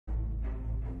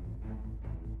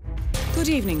Good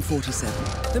evening,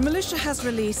 47. The militia has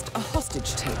released a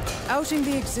hostage tape, outing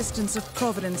the existence of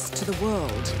Providence to the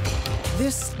world.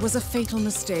 This was a fatal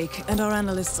mistake, and our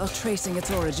analysts are tracing its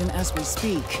origin as we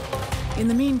speak. In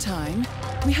the meantime,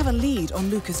 we have a lead on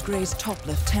Lucas Gray's top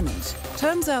lieutenant.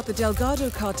 Turns out the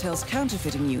Delgado cartel's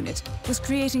counterfeiting unit was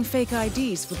creating fake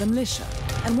IDs for the militia,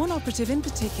 and one operative in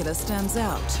particular stands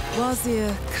out,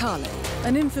 Wazir Kale,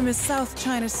 an infamous South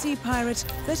China Sea pirate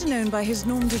better known by his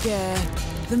nom de guerre,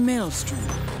 the Maelstrom.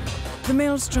 The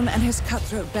Maelstrom and his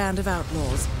cutthroat band of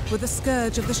outlaws were the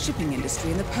scourge of the shipping industry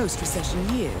in the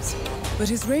post-recession years. But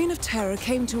his reign of terror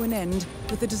came to an end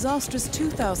with the disastrous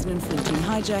 2014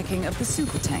 hijacking of the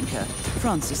supertanker,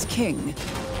 Francis King.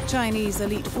 Chinese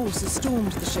elite forces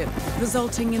stormed the ship,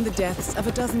 resulting in the deaths of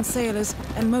a dozen sailors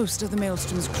and most of the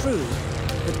Maelstrom's crew.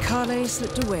 But Kale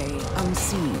slipped away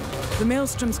unseen. The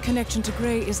Maelstrom's connection to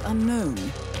Gray is unknown,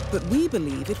 but we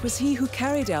believe it was he who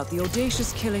carried out the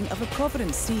audacious killing of a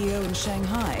Providence CEO in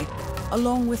Shanghai,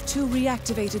 along with two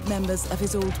reactivated members of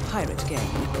his old pirate gang,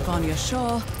 Vanya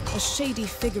Shah, a shady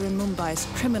figure in Mumbai's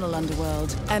criminal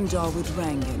underworld, and Dawood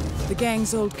Rangan, the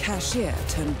gang's old cashier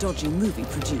turned dodgy movie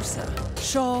producer.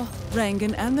 Shah,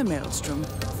 Rangan, and the Maelstrom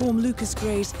form Lucas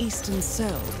Gray's Eastern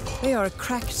Cell. They are a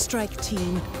crack strike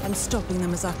team, and stopping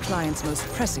them is our client's most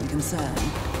pressing concern.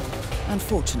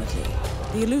 Unfortunately,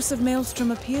 the elusive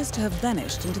Maelstrom appears to have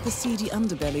vanished into the seedy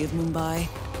underbelly of Mumbai,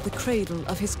 the cradle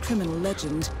of his criminal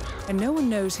legend, and no one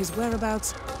knows his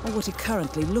whereabouts or what he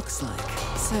currently looks like.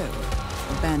 So,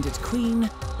 a bandit queen,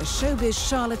 a showbiz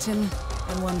charlatan,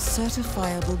 and one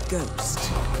certifiable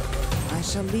ghost. I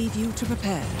shall leave you to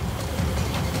prepare.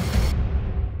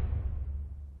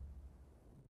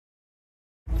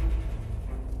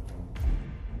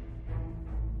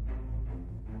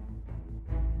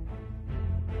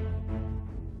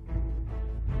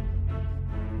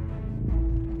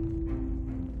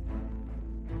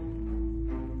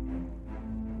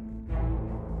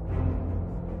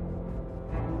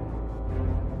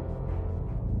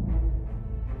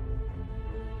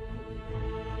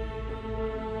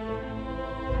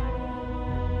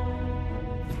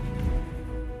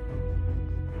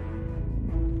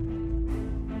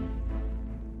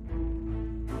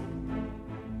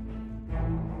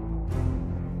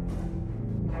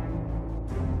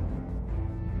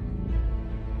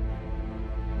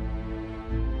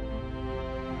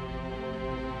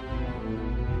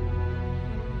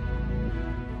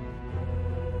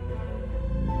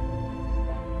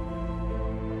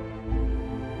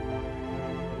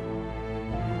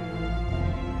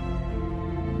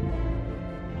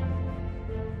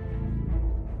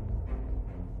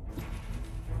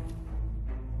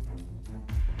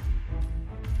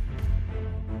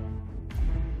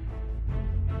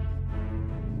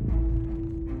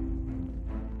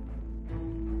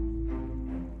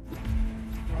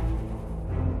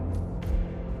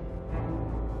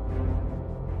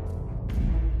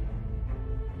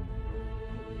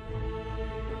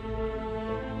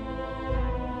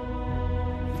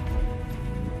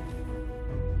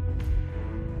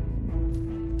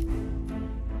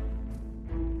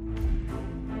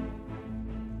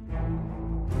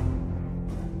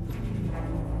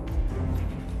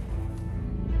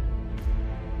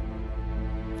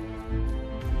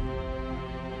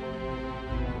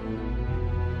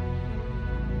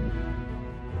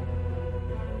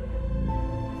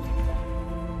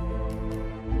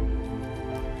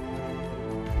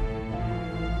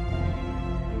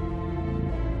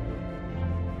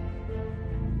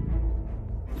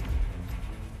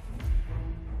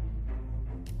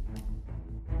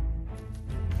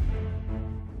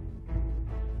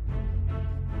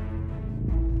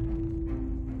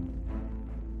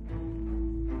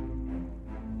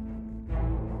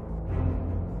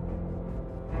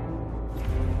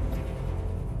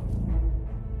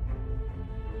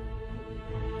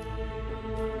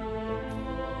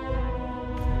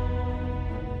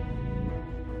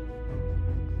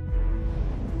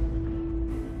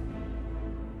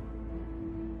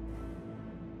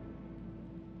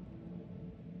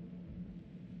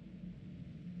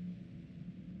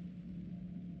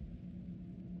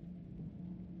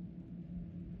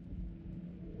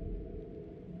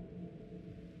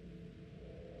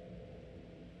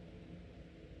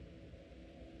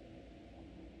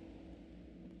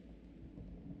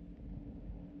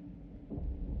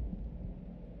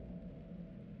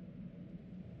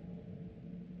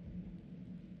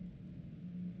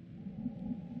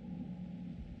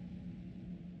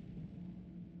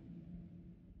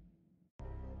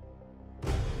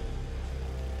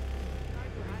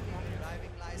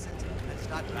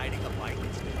 Start riding a bike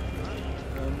instead.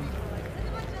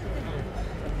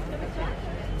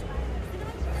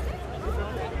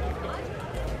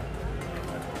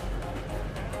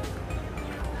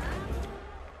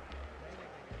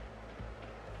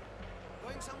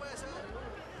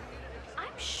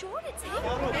 it's him.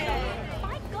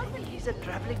 My goodness. He's a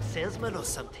traveling salesman or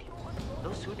something.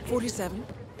 Those suitcases. 47.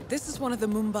 This is one of the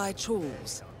Mumbai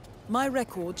chawls. My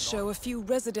records show a few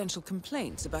residential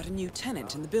complaints about a new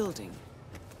tenant in the building.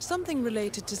 Something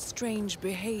related to strange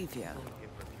behavior.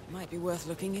 Might be worth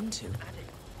looking into.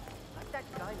 Like that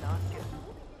guy last year.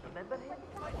 Remember him?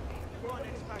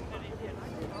 Unexpected Indian. I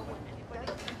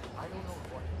don't know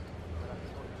what.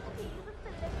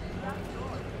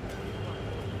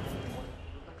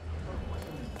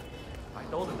 I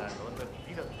told him that, but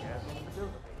he doesn't care.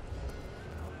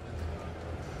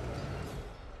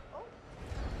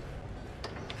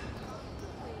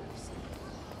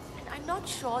 And I'm not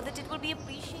sure that it will be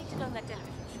appreciated on that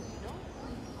television show, you know?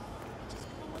 I just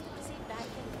don't want to say bad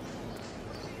things.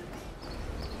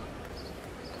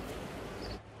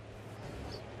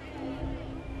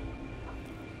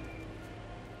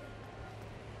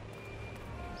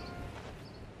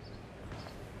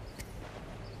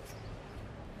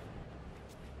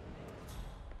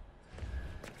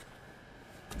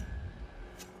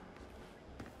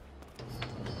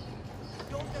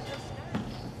 Don't understand.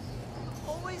 You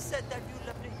always said that you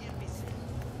love to hear me sing.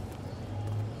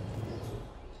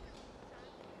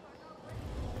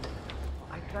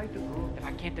 I tried to prove If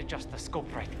I can't adjust the scope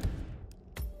right,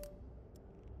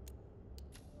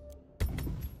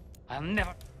 I'll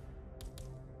never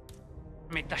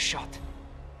make the shot.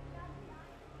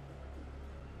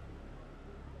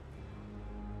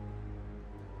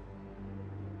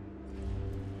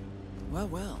 Well,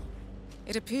 well.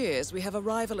 It appears we have a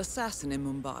rival assassin in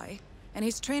Mumbai, and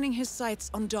he's training his sights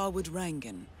on Dawood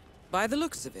Rangan. By the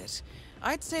looks of it,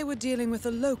 I'd say we're dealing with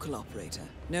a local operator,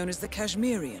 known as the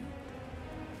Kashmerian.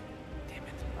 Damn it.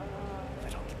 If I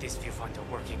don't get this viewfinder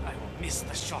working, I will miss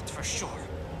the shot for sure.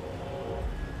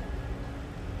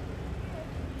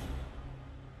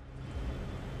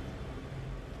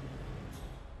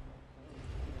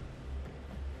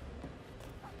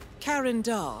 Karan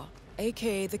Dar,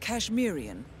 aka the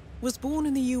Kashmerian, was born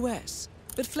in the US,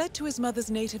 but fled to his mother's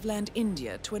native land,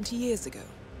 India, 20 years ago,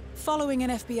 following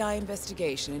an FBI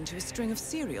investigation into a string of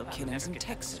serial killings in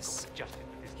Texas.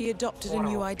 He adopted a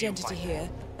new identity here,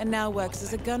 and now works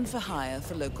as a gun for hire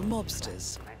for local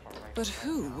mobsters. But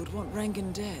who would want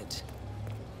Rangan dead?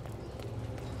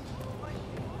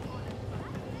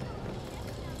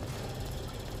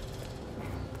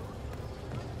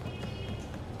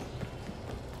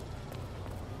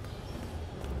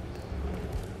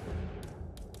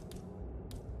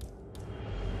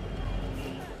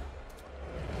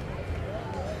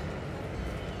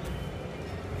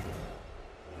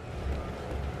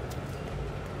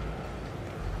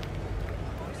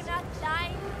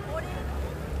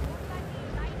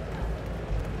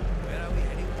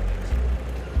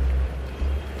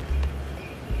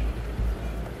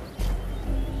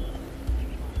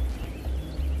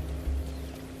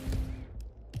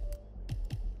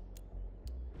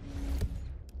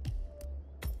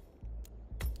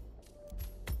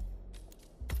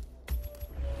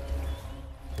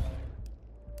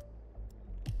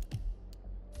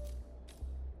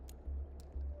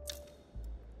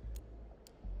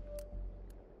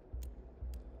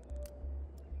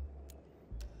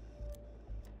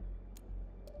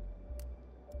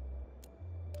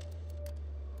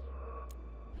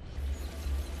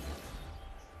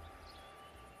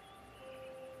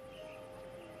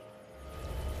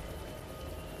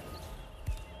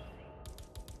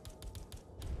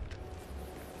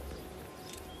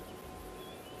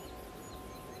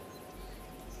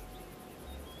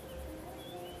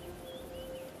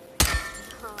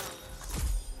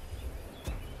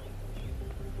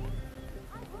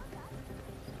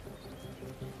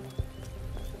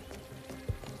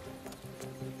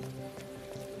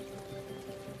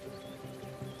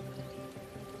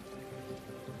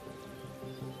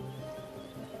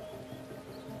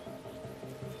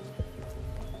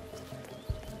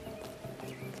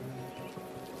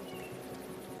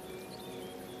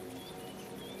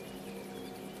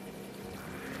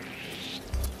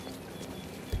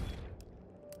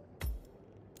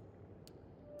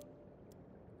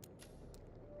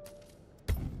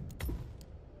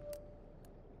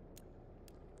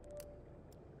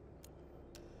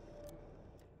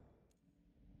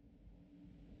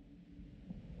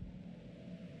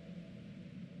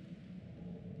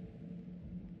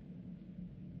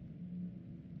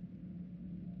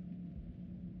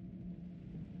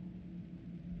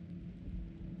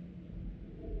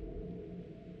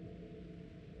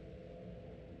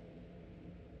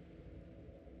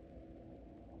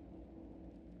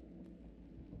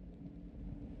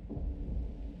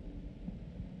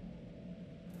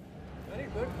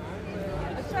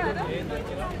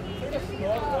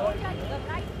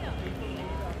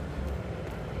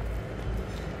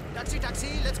 Taxi,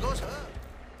 taxi, let's go, sir.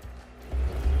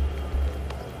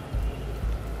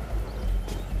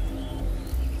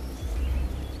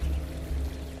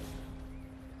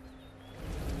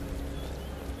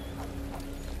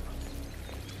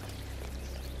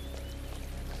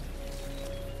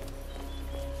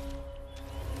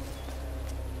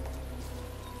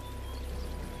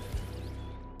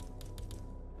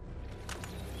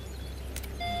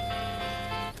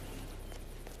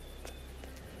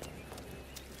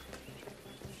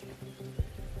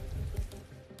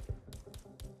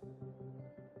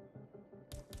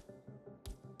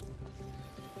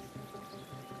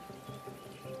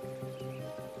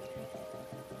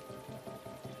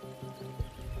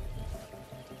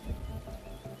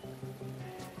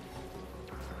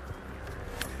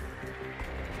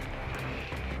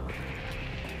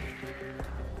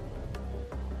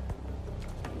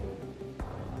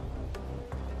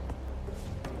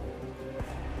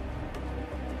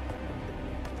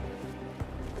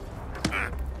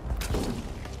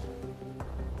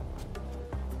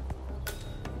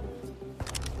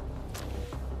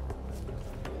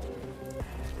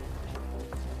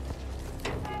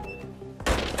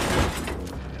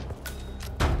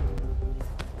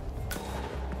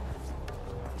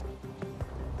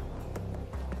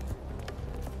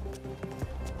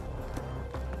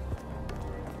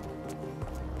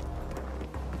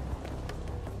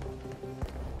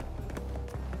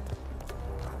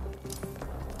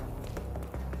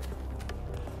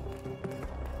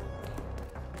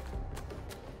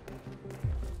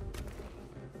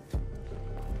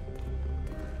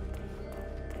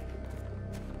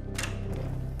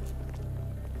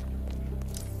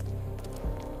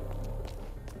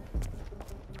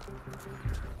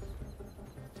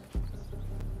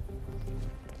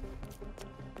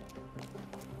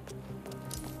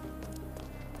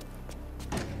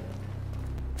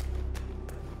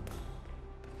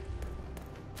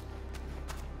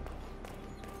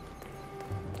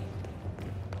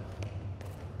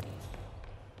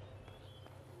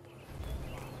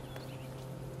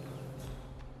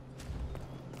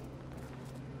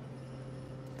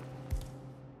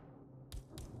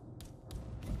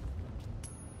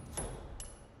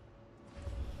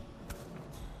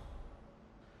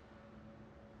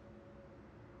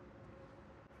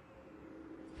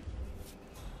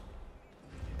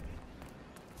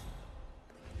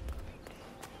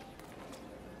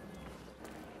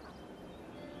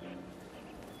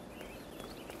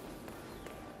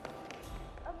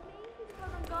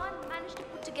 Managed to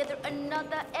put together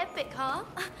another epic, huh?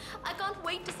 I can't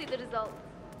wait to see the results.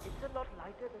 It's a lot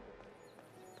lighter than the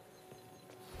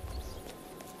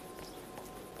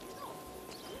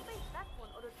you make that one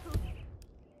or a true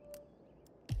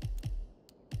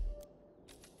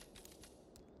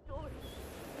story.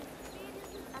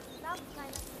 Experiences and love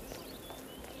kind of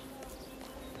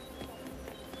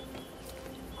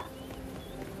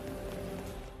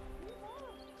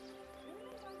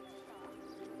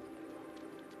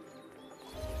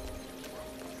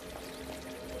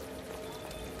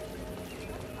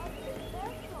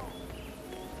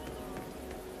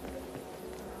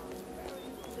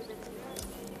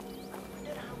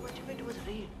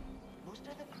most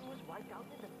of the crew was wiped out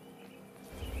in the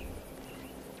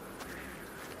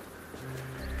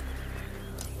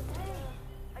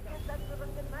I guess that's the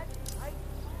Rangan magic, right?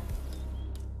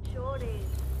 Sure is.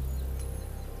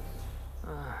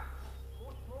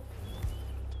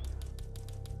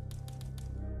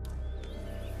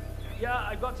 Yeah,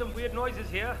 I got some weird noises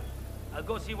here. I'll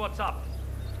go see what's up.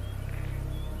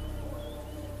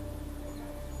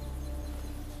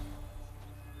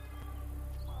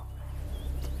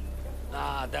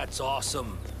 Ah, that's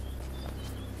awesome.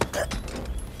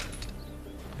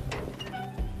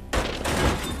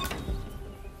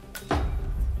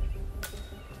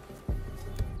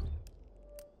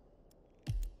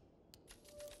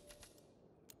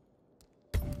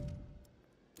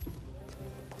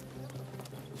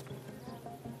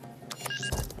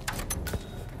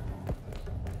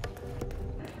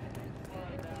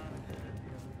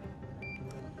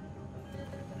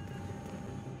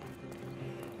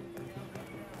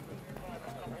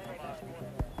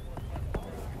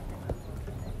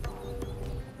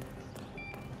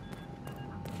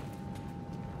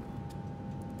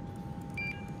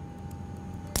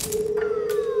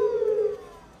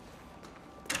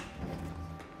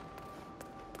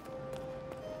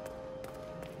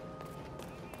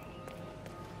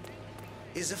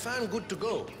 Is the fan good to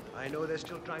go? I know they're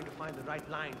still trying to find the right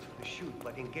lines for the shoot,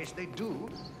 but in case they do,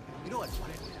 you know what?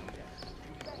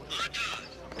 Arthur!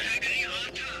 Gregory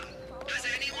Arthur! Has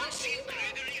anyone seen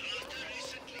Gregory Arthur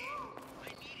recently?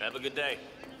 Have a good day.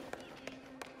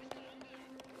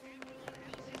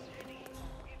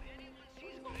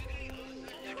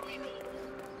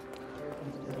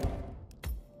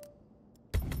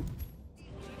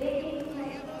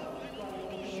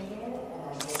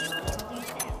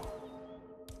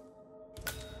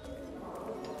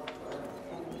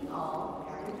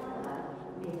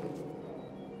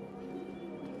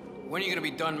 When are you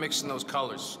gonna be done mixing those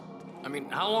colors? I mean,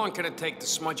 how long can it take to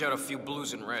smudge out a few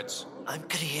blues and reds? I'm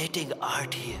creating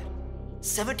art here.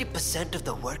 70% of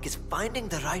the work is finding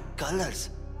the right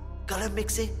colors. Color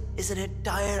mixing is an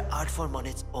entire art form on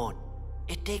its own.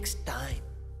 It takes time.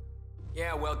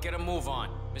 Yeah, well, get a move on.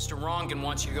 Mr. Rangan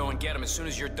wants you to go and get him as soon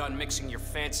as you're done mixing your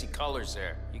fancy colors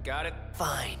there. You got it?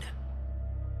 Fine.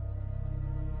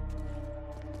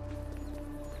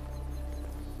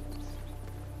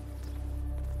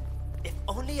 If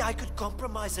only I could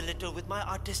compromise a little with my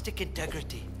artistic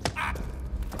integrity. Ah!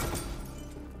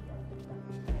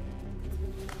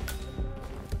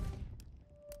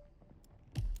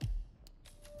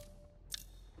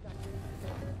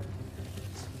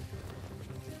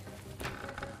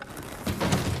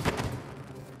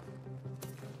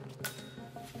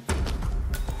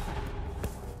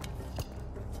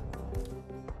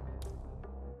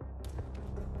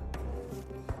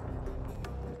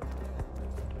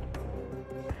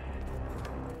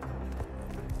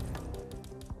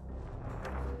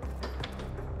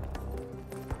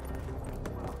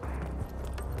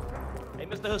 Hey,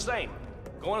 Mr. Hussain,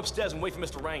 go on upstairs and wait for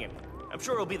Mr. Rangan. I'm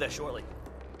sure he'll be there shortly.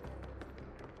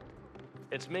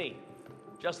 It's me.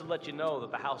 Just to let you know that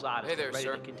the house artist is ready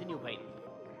to continue painting.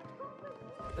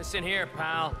 Listen here,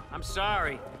 pal. I'm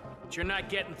sorry, but you're not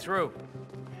getting through.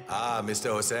 Ah,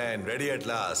 Mr. Hussain, ready at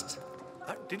last.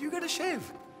 Did you get a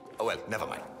shave? Oh, well, never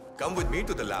mind. Come with me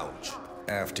to the lounge.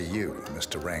 After you,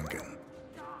 Mr. Rangan.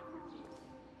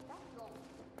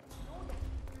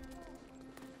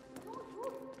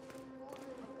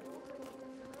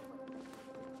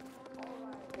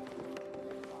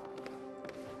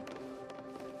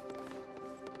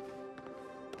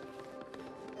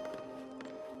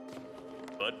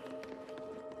 Bud?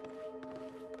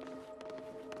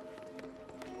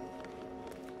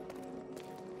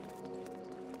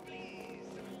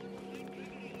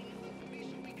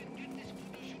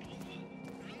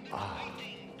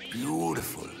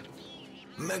 Beautiful.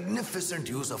 Magnificent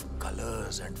use of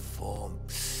colors and form.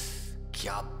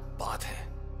 Kya baat hai.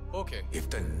 Okay. If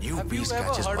the new Have piece you ever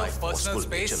catches heard my of personal forceful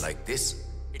space? nature like this,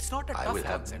 It's not a I tough will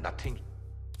have concept. nothing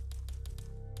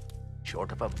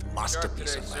short of a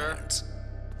masterpiece today, on my sir. hands.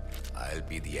 I'll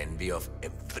be the envy of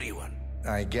everyone.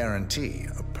 I guarantee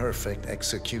a perfect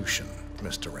execution,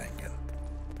 Mr. Rangan.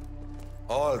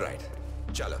 All right.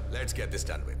 Chalo, let's get this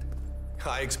done with.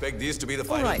 I expect these to be the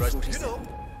All final right, brush. 47.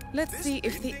 Let's see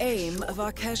if the aim of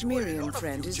our Kashmerian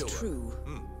friend is true.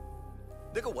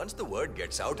 Dekho, once the word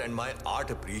gets out and my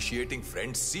art-appreciating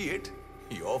friends see it,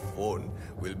 your phone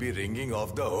will be ringing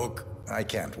off the hook. I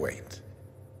can't wait.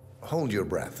 Hold your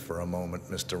breath for a moment,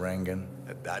 Mr. Rangan.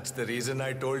 That's the reason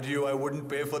I told you I wouldn't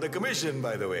pay for the commission,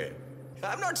 by the way.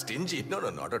 I'm not stingy. No,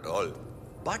 not at all.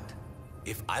 But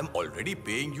if I'm already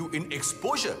paying you in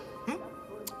exposure,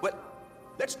 well,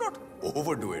 let's not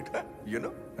overdo it, you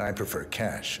know? I prefer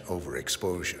cash over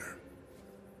exposure.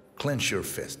 Clench your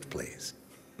fist, please.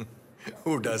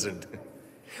 Who doesn't?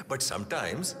 But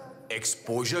sometimes,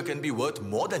 exposure can be worth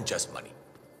more than just money.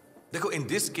 Dekho, in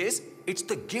this case, it's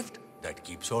the gift that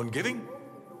keeps on giving.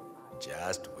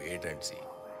 Just wait and see.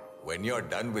 When you're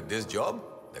done with this job,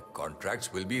 the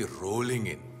contracts will be rolling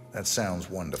in. That sounds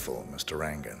wonderful, Mr.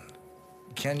 Rangan.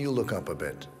 Can you look up a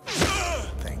bit?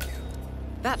 Thank you.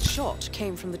 That shot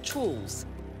came from the tools.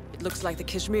 It looks like the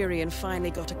Kashmerian finally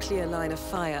got a clear line of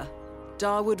fire.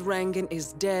 Dawood Rangan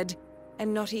is dead,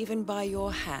 and not even by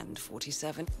your hand,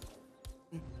 47.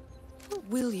 What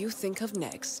will you think of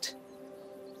next?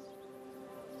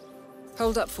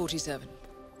 Hold up, 47.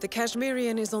 The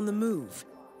Kashmerian is on the move.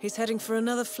 He's heading for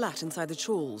another flat inside the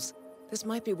Chawls. This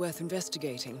might be worth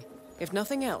investigating. If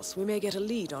nothing else, we may get a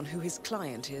lead on who his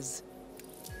client is.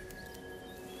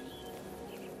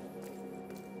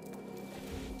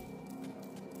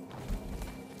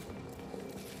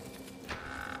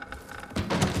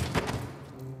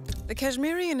 The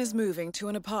Kashmerian is moving to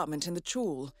an apartment in the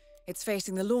Chawl. It's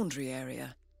facing the laundry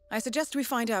area. I suggest we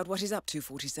find out what he's up to,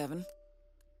 47.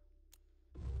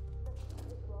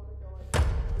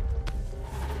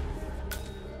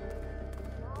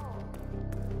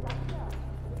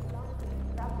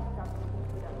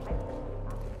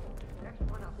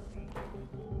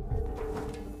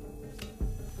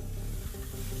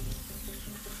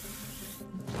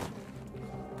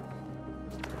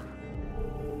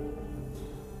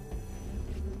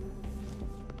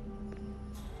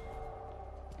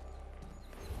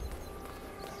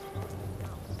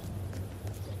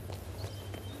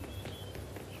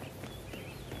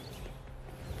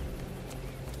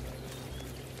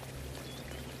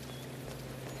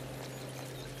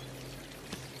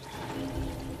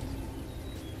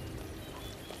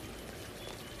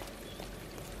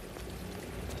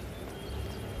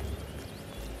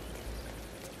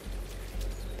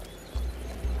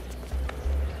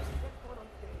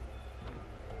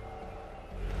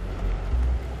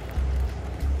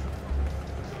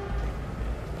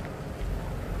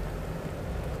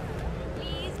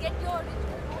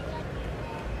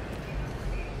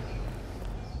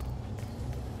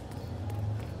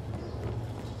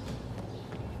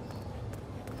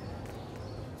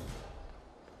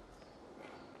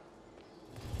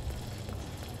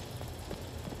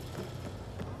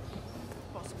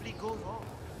 before.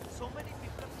 So many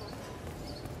people have told me.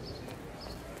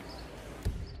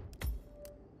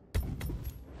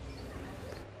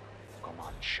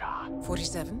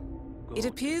 47. It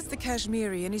appears the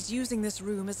Kashmerian is using this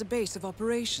room as a base of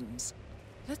operations.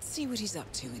 Let's see what he's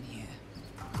up to in here.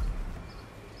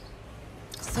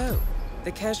 So,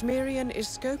 the Kashmerian is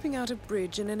scoping out a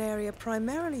bridge in an area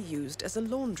primarily used as a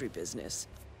laundry business.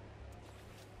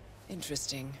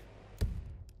 Interesting.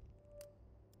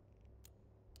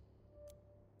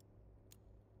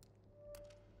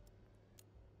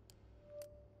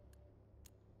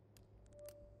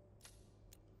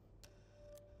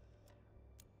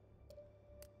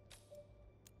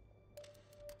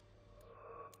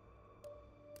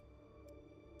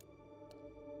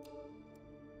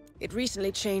 It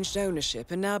recently changed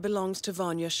ownership and now belongs to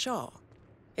Vanya Shah.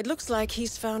 It looks like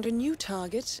he's found a new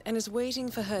target and is waiting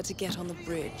for her to get on the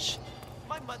bridge.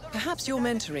 Perhaps your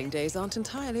mentoring days aren't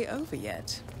entirely over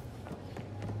yet.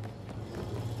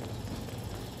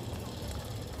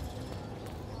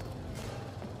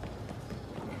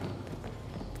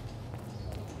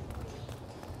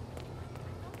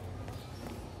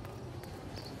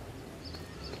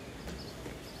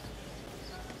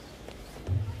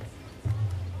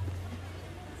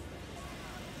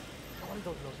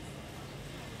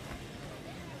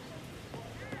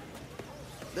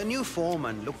 The new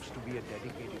foreman looks to be a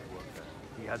dedicated worker.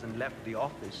 He hasn't left the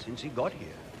office since he got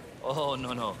here. Oh,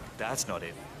 no, that's not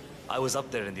it. I was up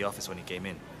there in the office when he came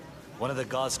in. One of the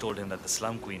guards told him that the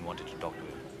slum queen wanted to talk to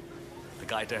him. The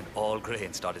guy turned all grey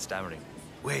and started stammering.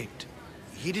 Wait,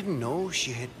 he didn't know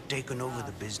she had taken over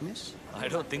the business? I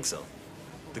don't think so.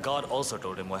 The guard also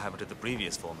told him what happened to the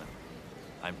previous foreman.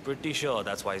 I'm pretty sure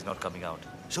that's why he's not coming out.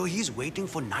 So he's waiting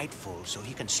for nightfall so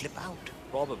he can slip out?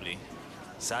 Probably.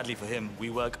 Sadly for him, we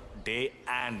work day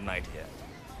and night here.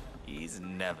 He's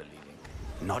never leaving.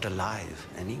 Not alive,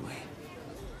 anyway.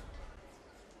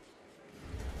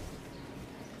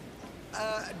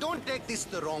 Don't take this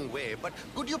the wrong way, but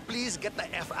could you please get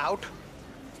the F out?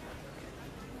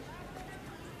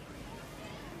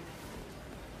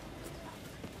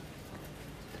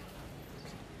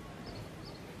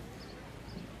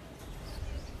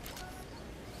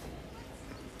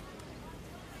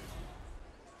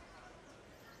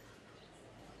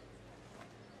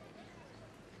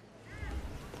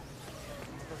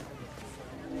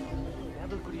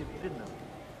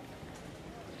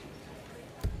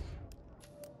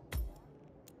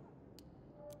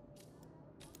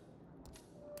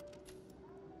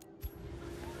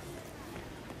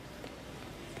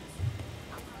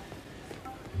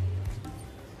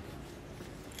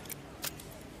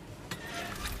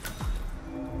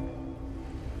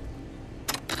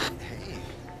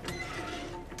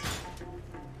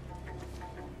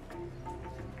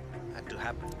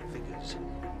 Figures.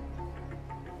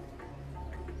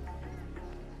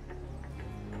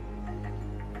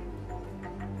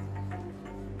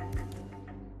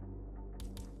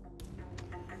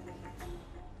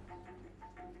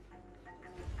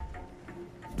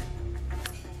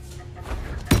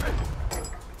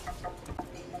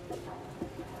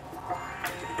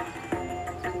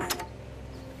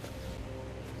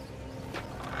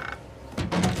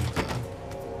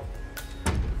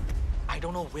 I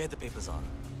don't know where the papers are.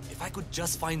 If I could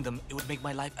just find them, it would make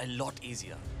my life a lot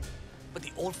easier. But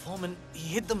the old foreman,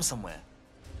 he hid them somewhere.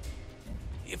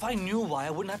 If I knew why,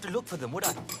 I wouldn't have to look for them, would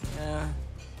I?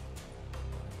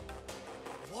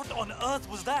 What on earth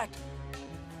was that?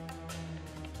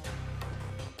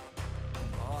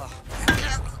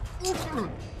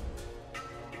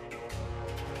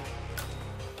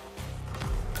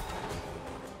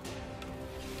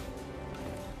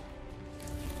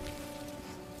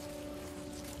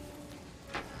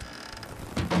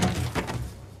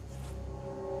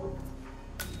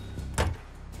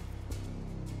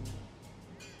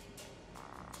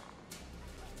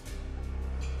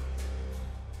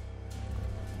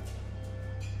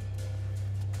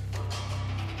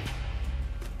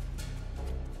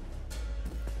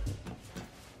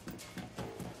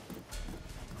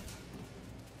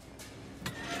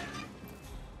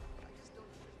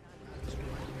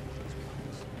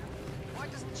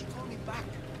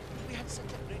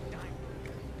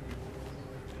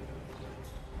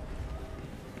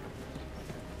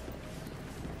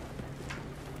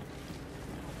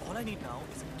 All I need now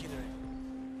is a killer.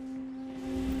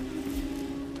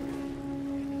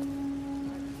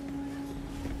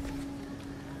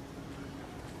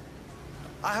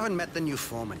 I haven't met the new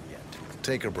foreman yet.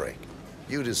 Take a break.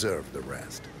 You deserve the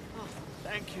rest. Oh,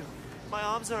 thank you. My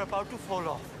arms are about to fall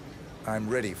off. I'm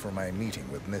ready for my meeting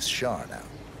with Miss Shah now.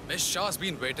 Miss Shah's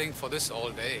been waiting for this all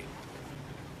day.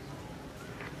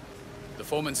 The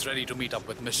foreman's ready to meet up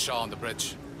with Miss Shah on the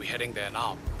bridge. We're heading there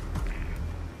now.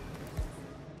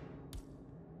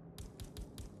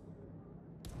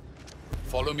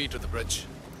 Follow me to the bridge.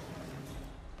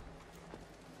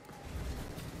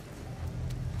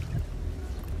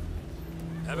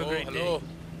 Have a great hello. day.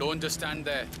 Don't just stand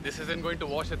there. This isn't going to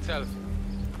wash itself.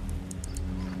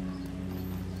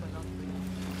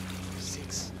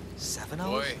 6, 7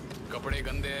 hours? Boy, kapade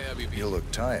gande hai abhi bhi. You look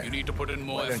tired. You need to put in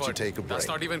more Why effort. don't you take a break? That's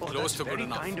not even close to good very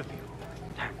enough. kind of you.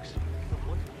 Thanks.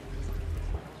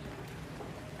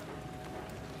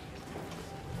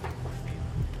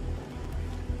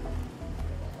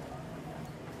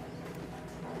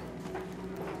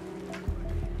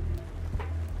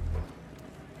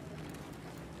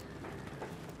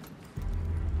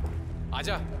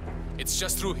 Aja, it's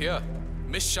just through here.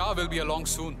 Miss Shah will be along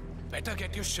soon. Better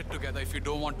get your shit together if you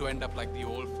don't want to end up like the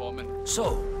old foreman.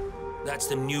 So, that's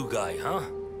the new guy, huh?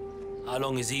 How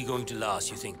long is he going to last,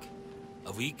 you think?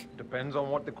 A week? Depends on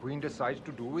what the Queen decides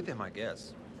to do with him, I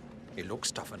guess. He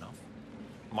looks tough enough.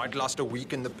 Might last a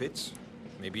week in the pits.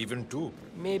 Maybe even 2.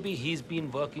 Maybe he's been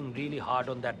working really hard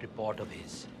on that report of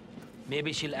his.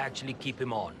 Maybe she'll actually keep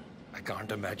him on. I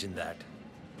can't imagine that.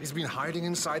 He's been hiding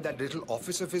inside that little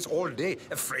office of his all day,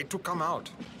 afraid to come out.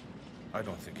 I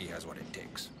don't think he has what it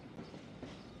takes.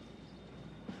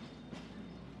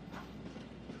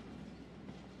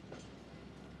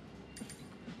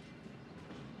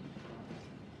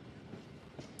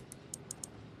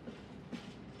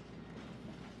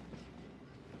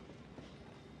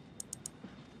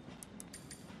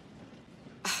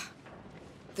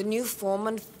 The new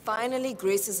foreman finally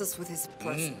graces us with his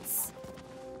presence.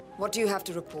 What do you have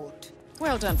to report?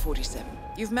 Well done, 47.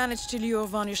 You've managed to lure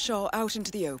Vanya Shah out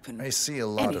into the open. I see a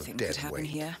lot Anything of dead could happen weight.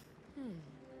 here.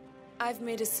 I've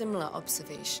made a similar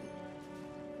observation.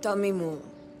 Tell me more.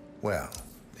 Well,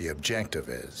 the objective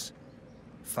is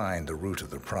find the root of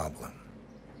the problem,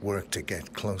 work to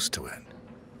get close to it,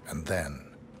 and then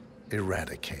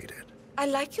eradicate it. I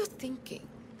like your thinking.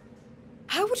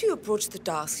 How would you approach the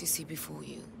tasks you see before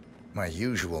you? My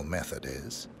usual method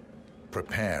is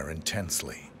prepare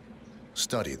intensely,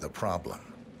 study the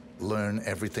problem, learn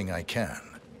everything I can,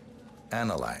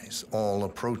 analyze all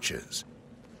approaches.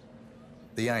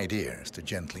 The idea is to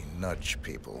gently nudge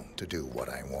people to do what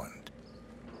I want.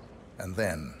 And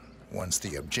then, once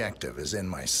the objective is in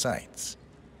my sights,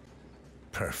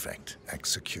 perfect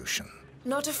execution.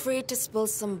 Not afraid to spill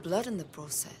some blood in the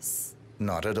process?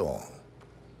 Not at all.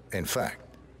 In fact,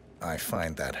 I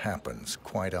find that happens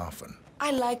quite often.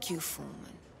 I like you,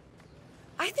 Foreman.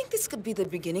 I think this could be the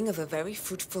beginning of a very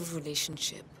fruitful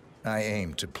relationship. I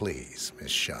aim to please, Miss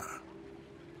Shah.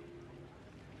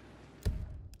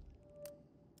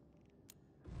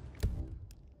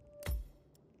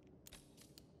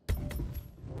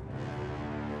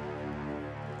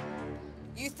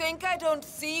 You think I don't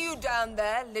see you down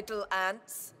there, little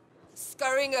ants?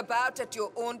 Scurrying about at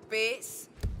your own pace?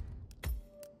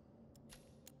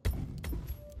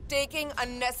 Taking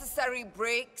unnecessary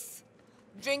breaks?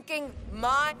 Drinking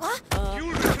my... What?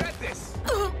 You'll regret this!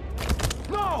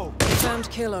 No! Confirmed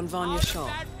kill on Vanya Shah.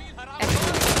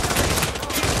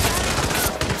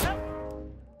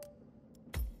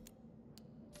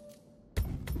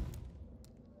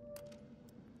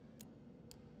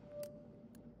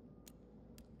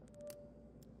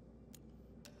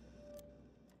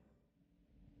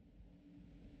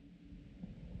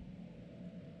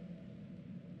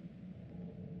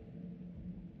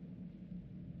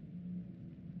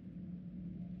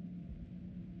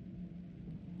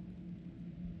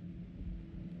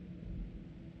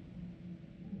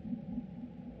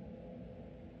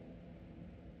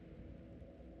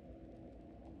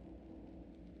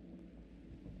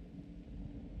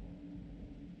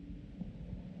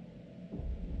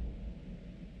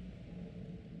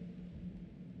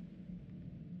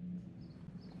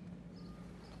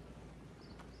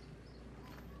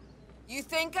 You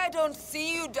think I don't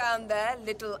see you down there,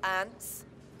 little ants?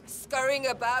 Scurrying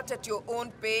about at your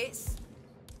own pace?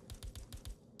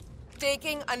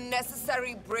 Taking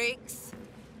unnecessary breaks?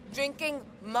 Drinking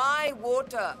my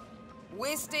water?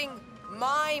 Wasting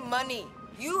my money?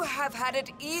 You have had it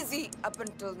easy up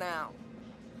until now.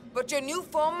 But your new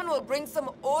foreman will bring some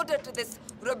order to this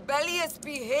rebellious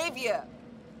behavior.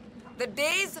 The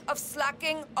days of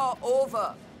slacking are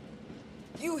over.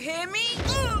 You hear me?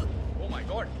 Oh my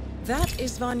God. That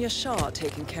is Vanya Shah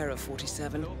taking care of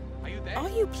 47. Are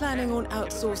you planning on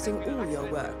outsourcing all your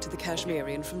work to the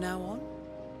Kashmerian from now on?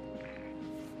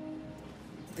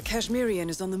 The Kashmerian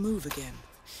is on the move again.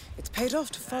 It's paid off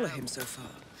to follow him so far.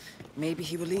 Maybe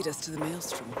he will lead us to the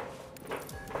Maelstrom.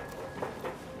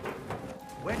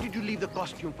 Where did you leave the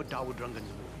costume for Dawood Rangan's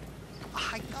movie?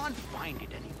 I can't find it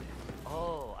anywhere.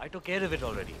 Oh, I took care of it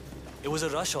already. It was a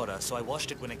rush order, so I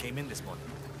washed it when I came in this morning.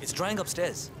 It's drying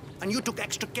upstairs. And you took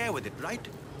extra care with it, right?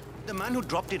 The man who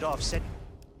dropped it off said...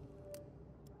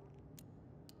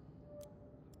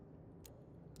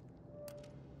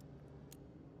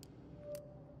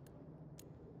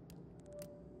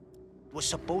 was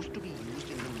supposed to be used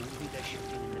in the movie they're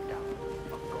shooting in the town.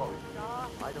 Of course.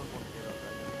 I don't want to hear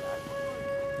about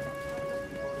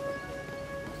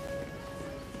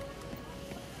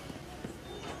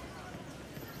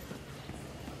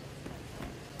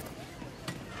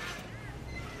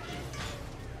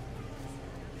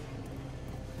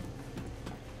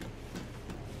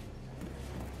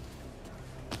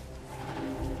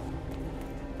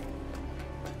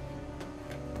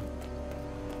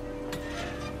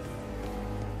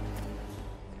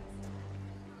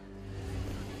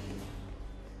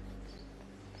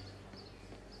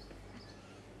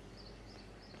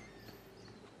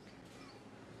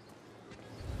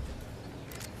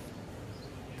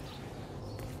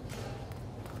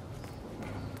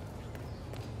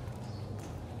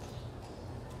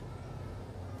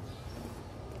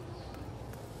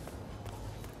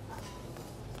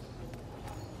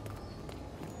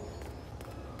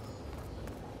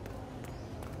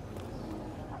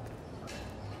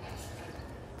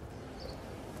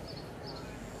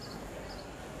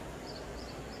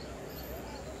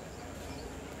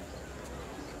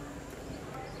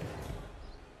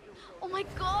Oh my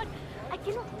God! I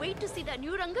cannot wait to see that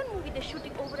new Rangan movie they're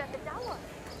shooting over at the tower.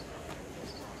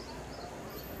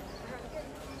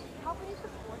 How can you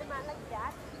support a man like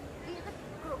that? He is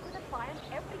a crook with a fire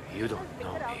and everything. You don't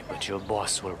know me, but your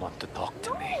boss will want to talk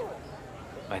to me.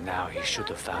 By now, he should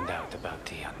have found out about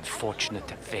the unfortunate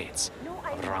fates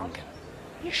of Rangan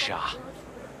Shah.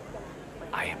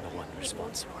 I am the one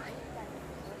responsible.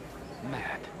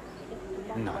 Mad?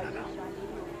 No.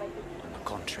 On the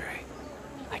contrary,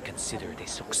 I consider it a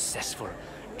successful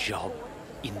job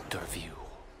interview.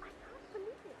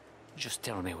 Just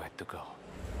tell me where to go.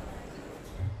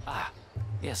 Ah,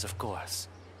 yes, of course.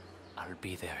 I'll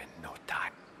be there in no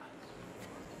time.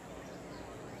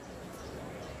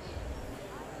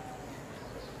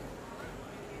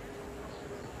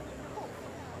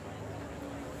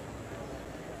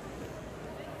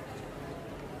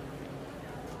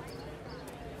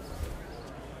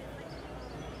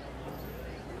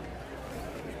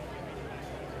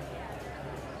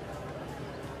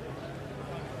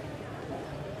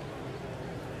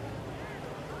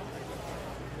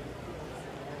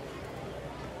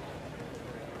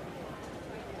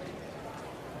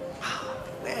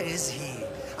 Where is he?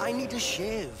 I need a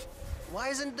shave. Why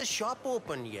isn't the shop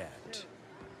open yet?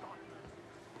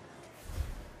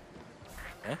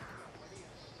 Eh?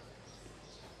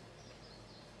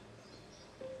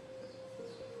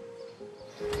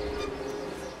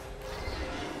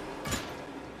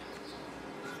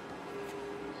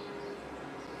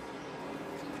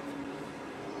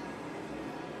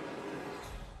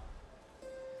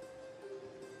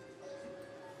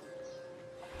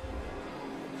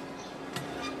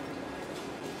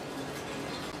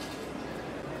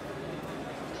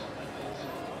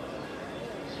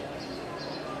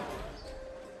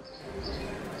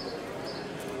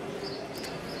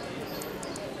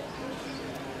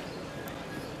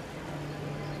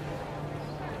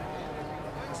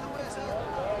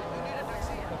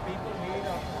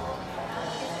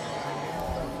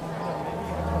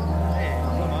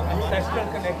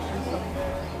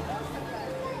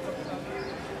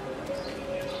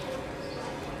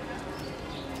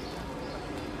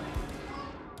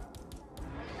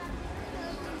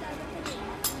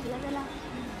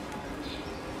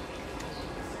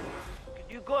 Can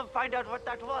you go and find out what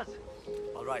that was?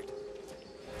 All right.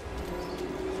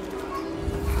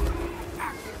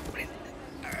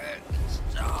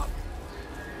 Stop.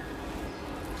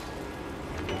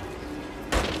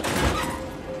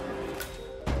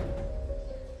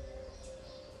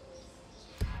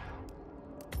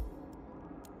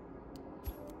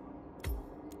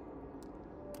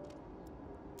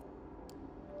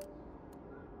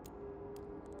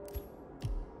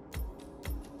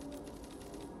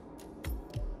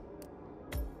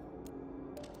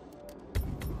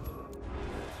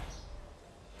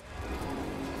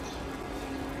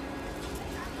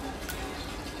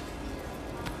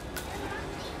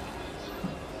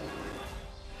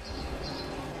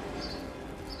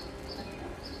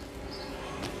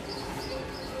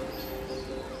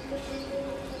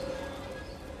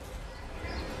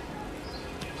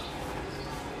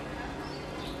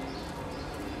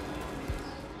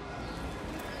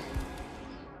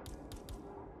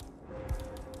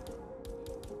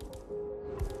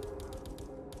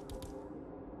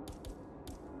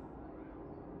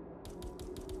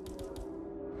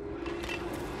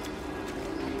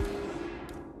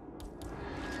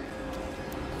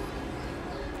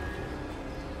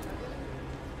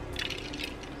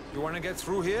 You want to get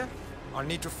through here? I'll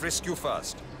need to frisk you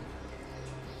first.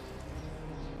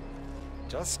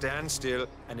 Just stand still,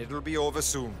 and it'll be over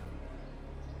soon.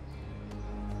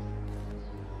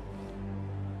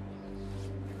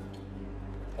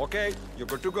 Okay, you're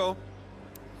good to go.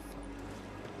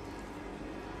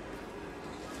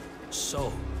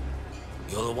 So,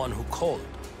 you're the one who called.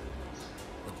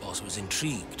 The boss was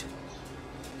intrigued.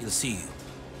 He'll see you.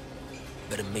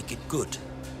 Better make it good.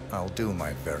 I'll do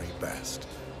my very best.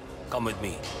 Come with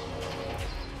me.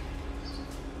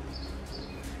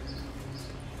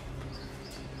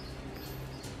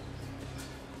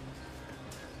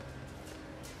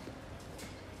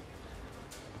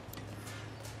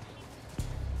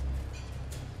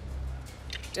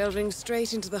 Delving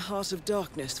straight into the heart of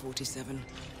darkness, 47.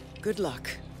 Good luck.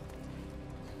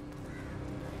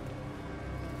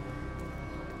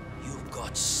 You've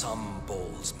got some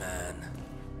balls, man.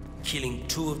 Killing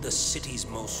 2 of the city's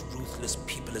most ruthless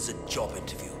people is a job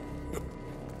interview.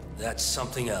 That's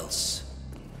something else.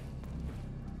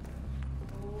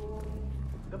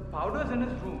 The powder's in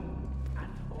his room, and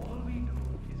all we do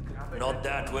is grab it. Not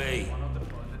that way.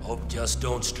 Hope just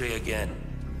don't stray again.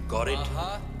 Got it?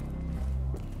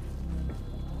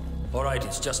 All right,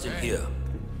 it's just in here.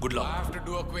 Good luck. I have to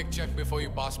do a quick check before you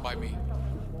pass by me.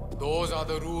 Those are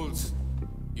the rules.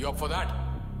 You up for that?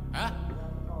 Huh?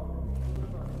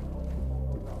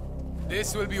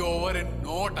 This will be over in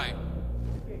no time.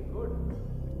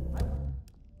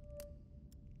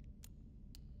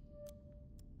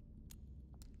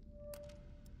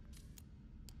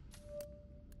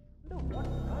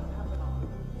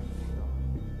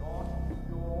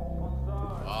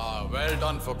 Well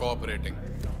done for cooperating.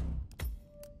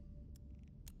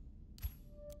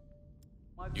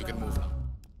 You can move now.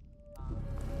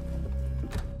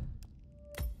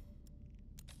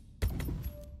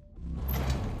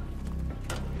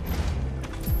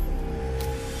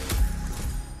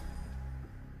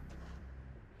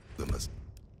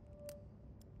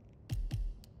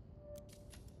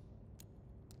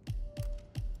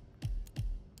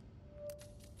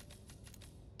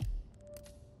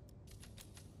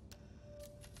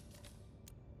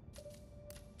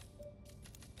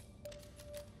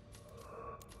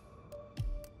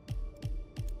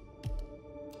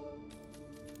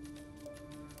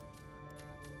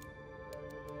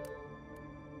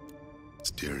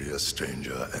 Mysterious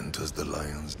stranger enters the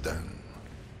lion's den.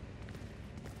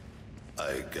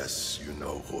 I guess you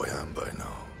know who I am by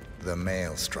now. The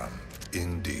Maelstrom.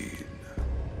 Indeed.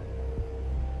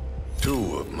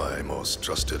 2 of my most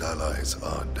trusted allies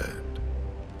are dead.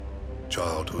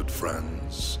 Childhood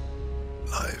friends,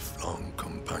 lifelong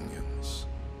companions.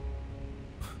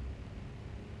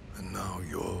 And now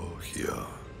you're here.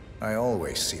 I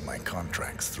always see my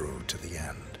contracts through to the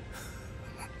end.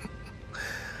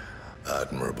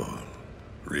 Admirable.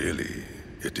 Really,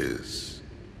 it is.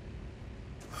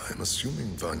 I'm assuming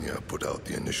Vanya put out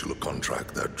the initial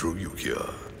contract that drew you here.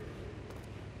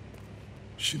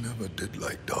 She never did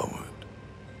like Dawood.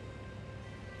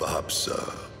 Perhaps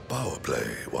power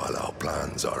play while our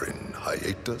plans are in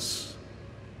hiatus?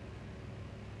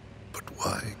 But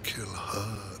why kill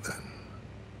her then?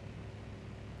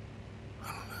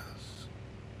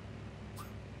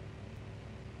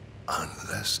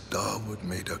 Unless Dawood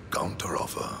made a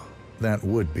counteroffer. That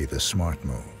would be the smart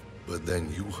move. But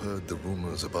then you heard the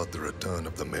rumors about the return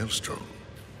of the Maelstrom.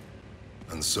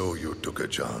 And so you took a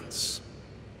chance.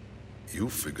 You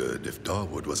figured if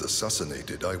Dawood was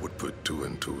assassinated, I would put 2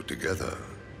 and 2 together.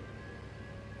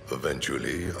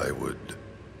 Eventually, I would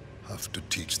have to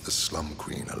teach the Slum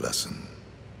Queen a lesson.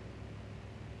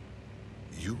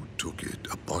 You took it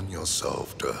upon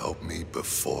yourself to help me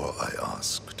before I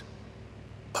asked.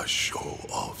 A show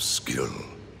of skill.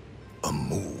 A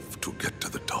move to get to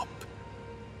the top.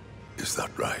 Is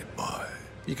that right, boy?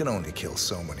 You can only kill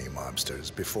so many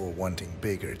mobsters before wanting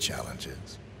bigger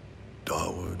challenges.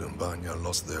 Dawood and Vanya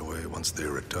lost their way once they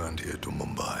returned here to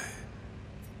Mumbai.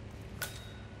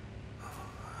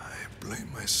 I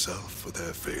blame myself for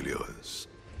their failures.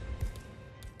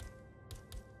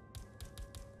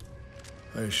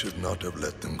 I should not have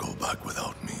let them go back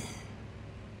without me.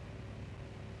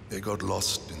 They got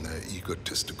lost in their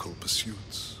egotistical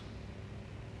pursuits.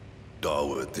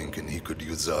 Dawood thinking he could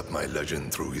usurp my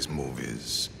legend through his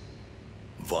movies.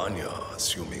 Vanya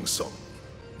assuming some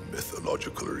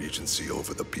mythological regency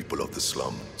over the people of the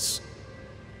slums.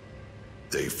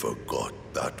 They forgot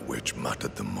that which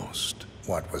mattered the most.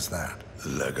 What was that?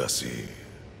 Legacy.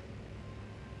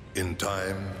 In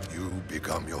time, you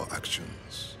become your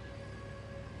actions.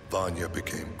 Vanya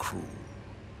became cruel.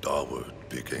 Dawood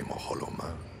became a hollow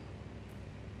man.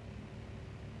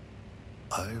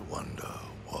 I wonder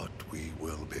what we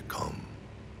will become,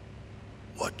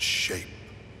 what shape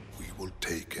we will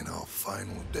take in our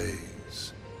final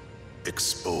days,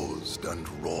 exposed and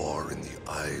raw in the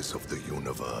eyes of the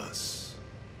universe.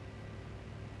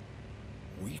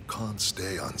 We can't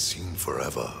stay unseen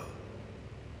forever.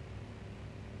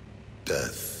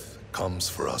 Death comes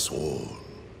for us all,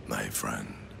 my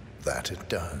friend. That it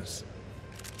does.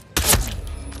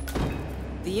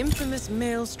 The infamous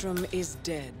Maelstrom is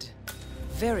dead.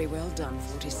 Very well done,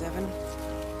 47.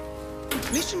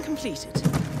 Mission completed.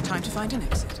 Time to find an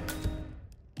exit.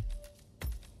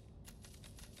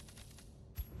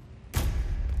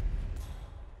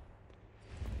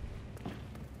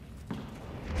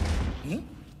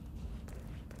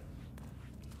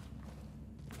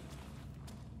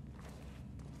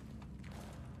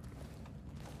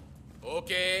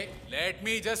 Okay, let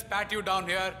me just pat you down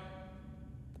here.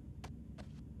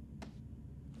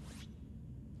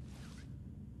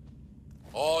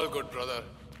 All good, brother.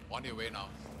 On your way now.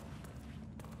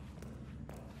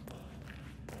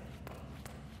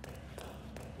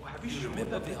 Have you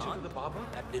remember that picture of the barber?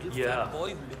 That little fat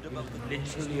boy who lived above the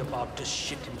literally about to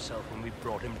shit himself when we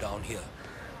brought him down here.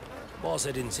 Boss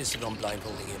had insisted on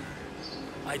blindfolding him.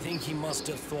 I think he must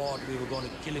have thought we were going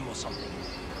to kill him or something.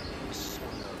 He was so nervous.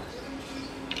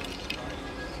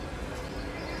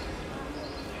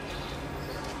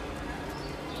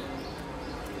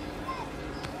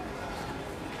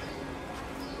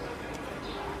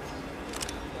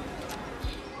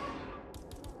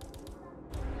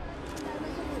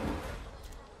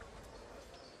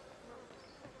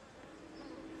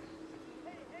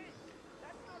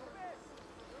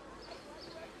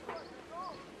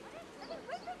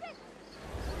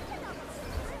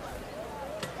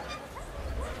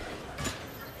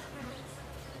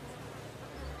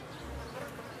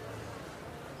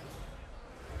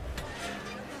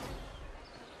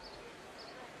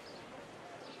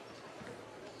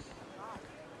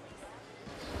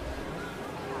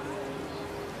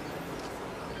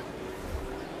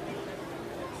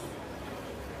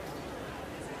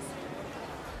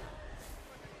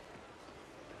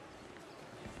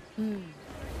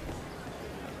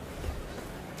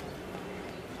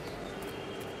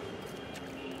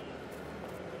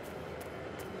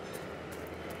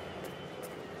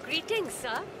 Greetings,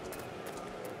 sir.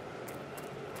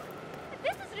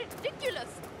 This is ridiculous.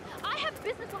 I have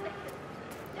business on the hill.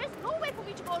 There's no way for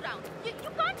me to go around. You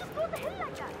can't just go the hill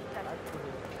like that.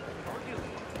 Don't you?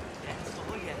 Yes,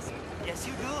 oh yes. Yes,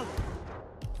 you do.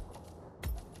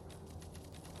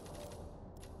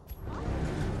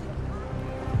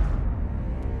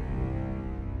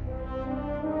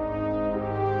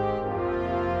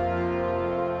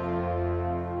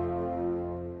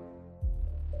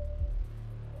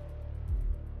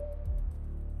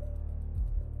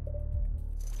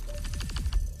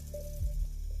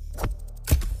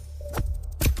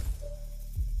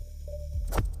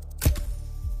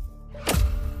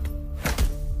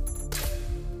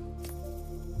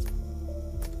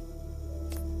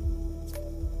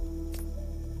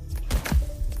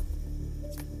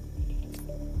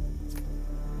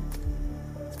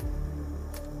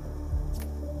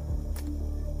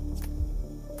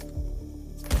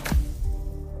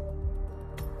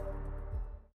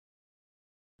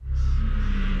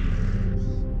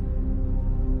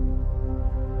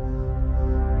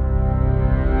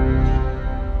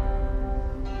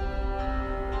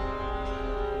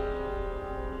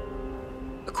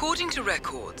 According to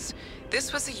records,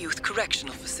 this was a youth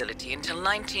correctional facility until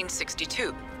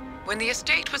 1962, when the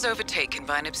estate was overtaken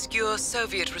by an obscure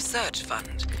Soviet research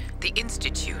fund, the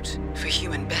Institute for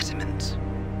Human Betterment.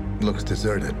 Looks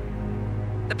deserted.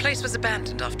 The place was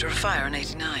abandoned after a fire in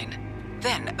 '89.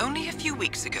 Then, only a few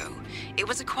weeks ago, it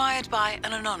was acquired by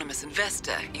an anonymous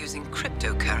investor using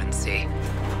cryptocurrency.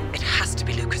 It has to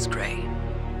be Lucas Gray.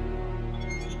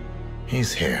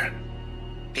 He's here.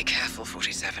 Be careful,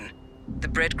 47. The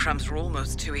breadcrumbs were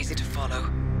almost too easy to follow.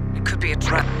 It could be a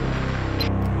trap.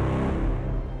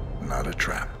 Not a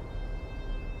trap.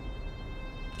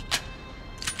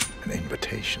 An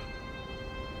invitation.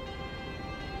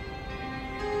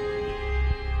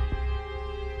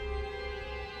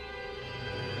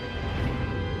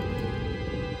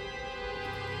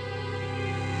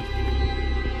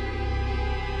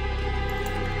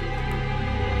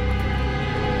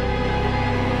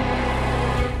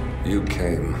 You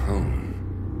came home.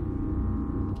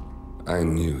 I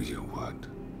knew you would.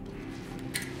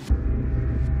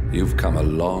 You've come a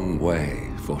long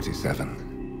way,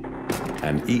 47.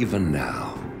 And even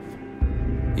now,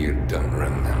 you don't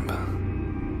remember.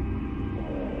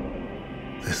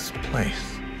 This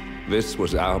place. This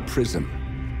was our prison.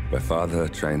 where Father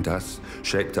trained us,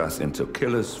 shaped us into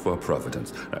killers for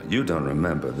Providence. Now, you don't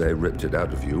remember. They ripped it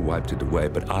out of you, wiped it away,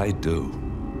 but I do.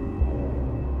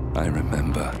 I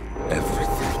remember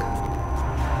everything.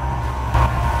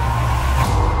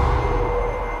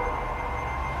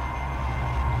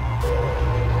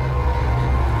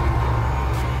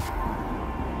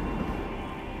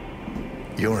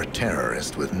 You're a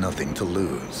terrorist with nothing to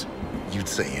lose. You'd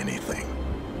say anything.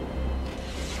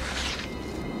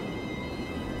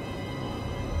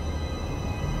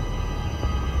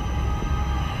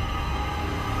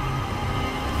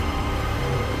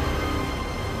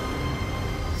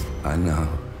 I know,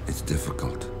 it's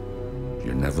difficult.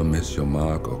 You never miss your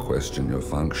mark or question your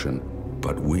function,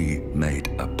 but we made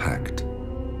a pact.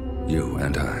 You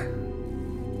and I.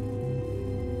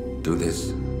 Do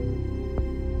this,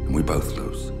 and we both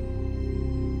lose.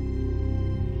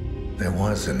 There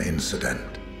was an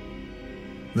incident.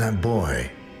 That boy,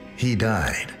 he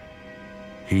died.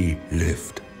 He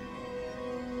lived.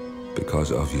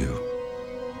 Because of you.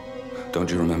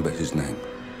 Don't you remember his name?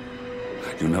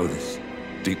 You know this.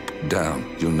 Deep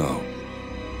down, you know.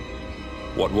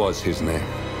 What was his name?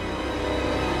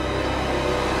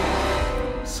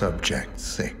 Subject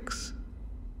 6.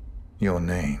 Your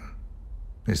name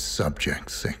is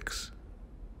Subject 6.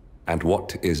 And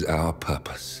what is our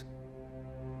purpose?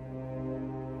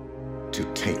 To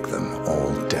take them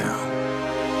all down.